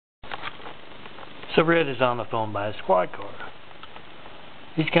So Red is on the phone by his squad car.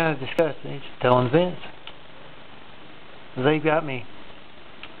 He's kind of disgusted. He's telling Vince, they've got me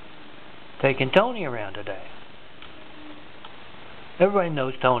taking Tony around today. Everybody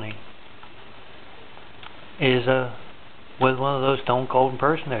knows Tony is with one of those stone cold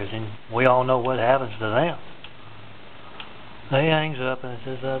impersonators, and we all know what happens to them. He hangs up and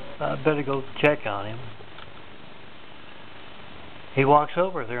says, I better go check on him. He walks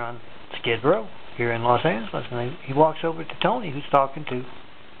over there on Skid Row here in Los Angeles, and he walks over to Tony, who's talking to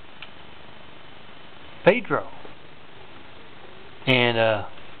Pedro. And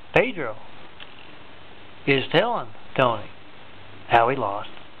Pedro is telling Tony how he lost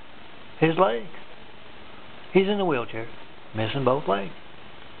his legs. He's in a wheelchair, missing both legs.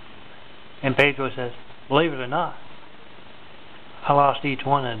 And Pedro says, believe it or not, I lost each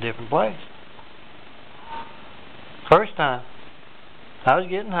one in a different place. First time, I was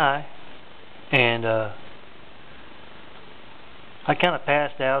getting high, and I kind of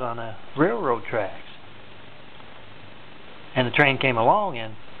passed out on the railroad tracks. And the train came along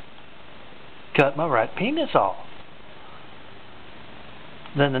and cut my right penis off.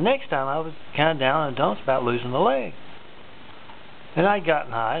 Then the next time I was kind of down in the dumps about losing the leg. And I'd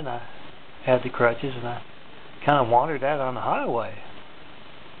gotten high, and I had the crutches, and I kind of wandered out on the highway.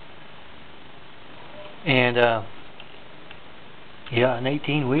 And yeah, an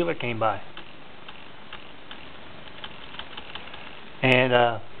 18-wheeler came by.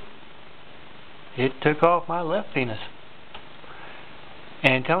 And it took off my left penis.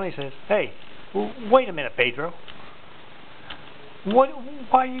 And Tony says, hey, wait a minute, Pedro. Why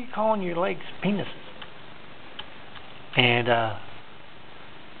are you calling your legs penises? And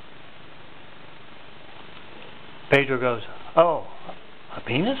Pedro goes, oh, a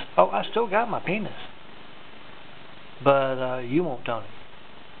penis? Oh, I still got my penis. But you won't, Tony.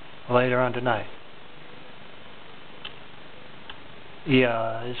 Later on tonight.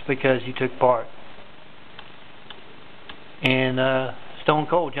 Yeah, it's because you took part in Stone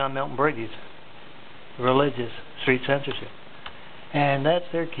Cold John Milton Brady's religious street censorship. And that's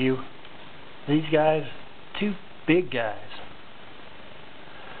their cue. These guys, two big guys,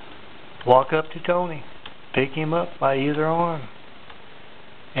 walk up to Tony, pick him up by either arm,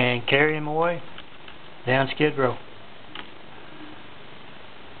 and carry him away down Skid Row.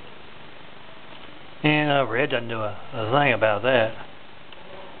 And Red doesn't do a thing about that.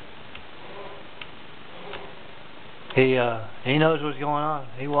 He knows what's going on.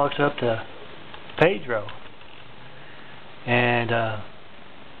 He walks up to Pedro, and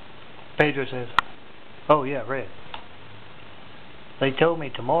Pedro says, oh yeah, Red, they told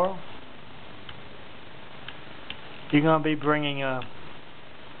me tomorrow you're going to be bringing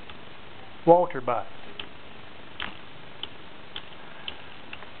Walter by.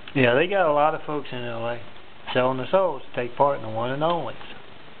 Yeah, they got a lot of folks in LA selling their souls to take part in the one and only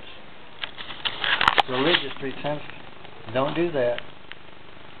religious street censorship. Don't do that.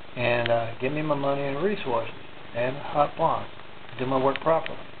 And give me my money and resources and hot blonde. Do my work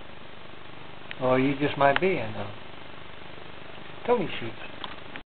properly. Or you just might be in Tony shoots.